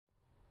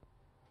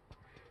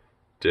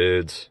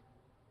Dudes,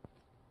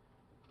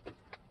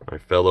 my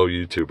fellow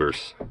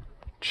YouTubers,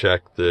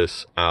 check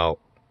this out.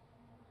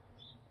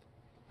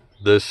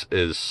 This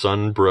is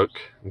Sunbrook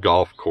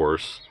Golf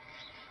Course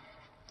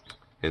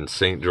in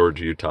St.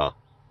 George, Utah.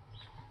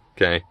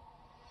 Okay?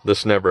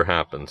 This never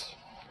happens.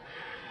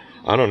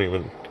 I don't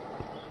even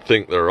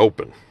think they're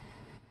open.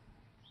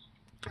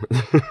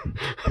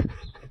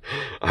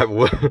 I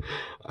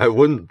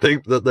wouldn't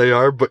think that they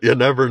are, but you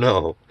never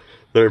know.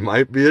 There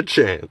might be a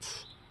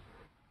chance.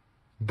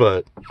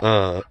 But,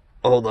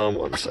 hold on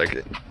one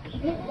second.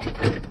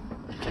 Let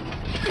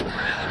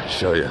me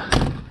show you.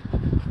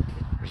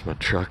 There's my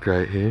truck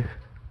right here.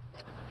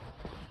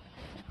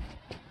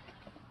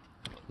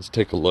 Let's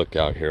take a look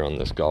out here on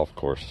this golf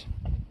course.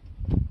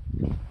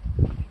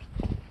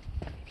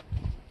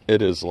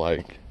 It is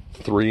like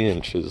 3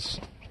 inches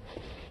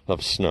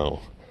of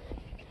snow.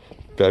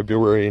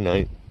 February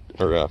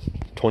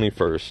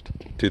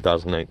 21st,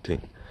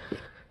 2019.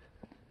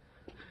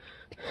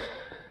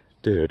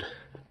 Dude,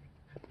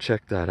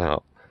 check that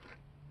out.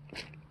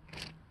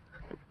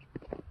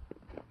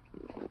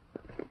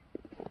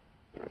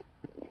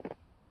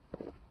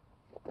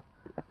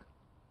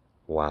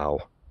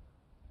 Wow.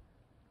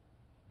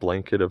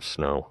 Blanket of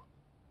snow.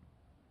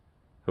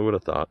 Who would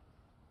have thought?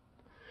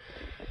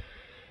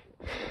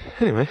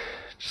 Anyway,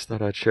 just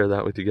thought I'd share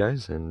that with you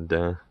guys, and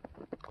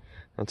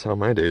that's how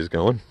my day is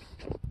going.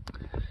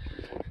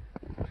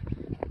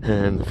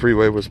 And the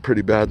freeway was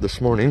pretty bad this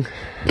morning.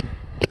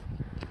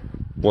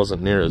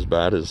 Wasn't near as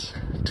bad as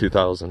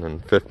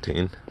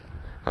 2015,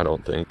 I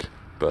don't think,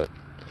 but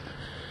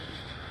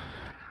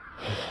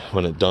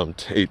when it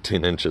dumped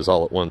 18 inches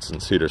all at once in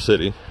Cedar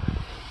City,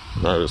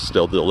 I was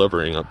still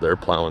delivering up there,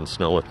 plowing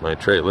snow with my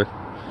trailer.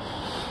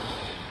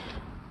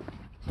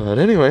 But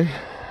anyway,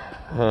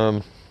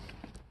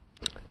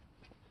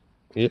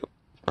 yep,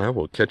 I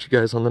will catch you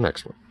guys on the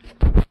next one.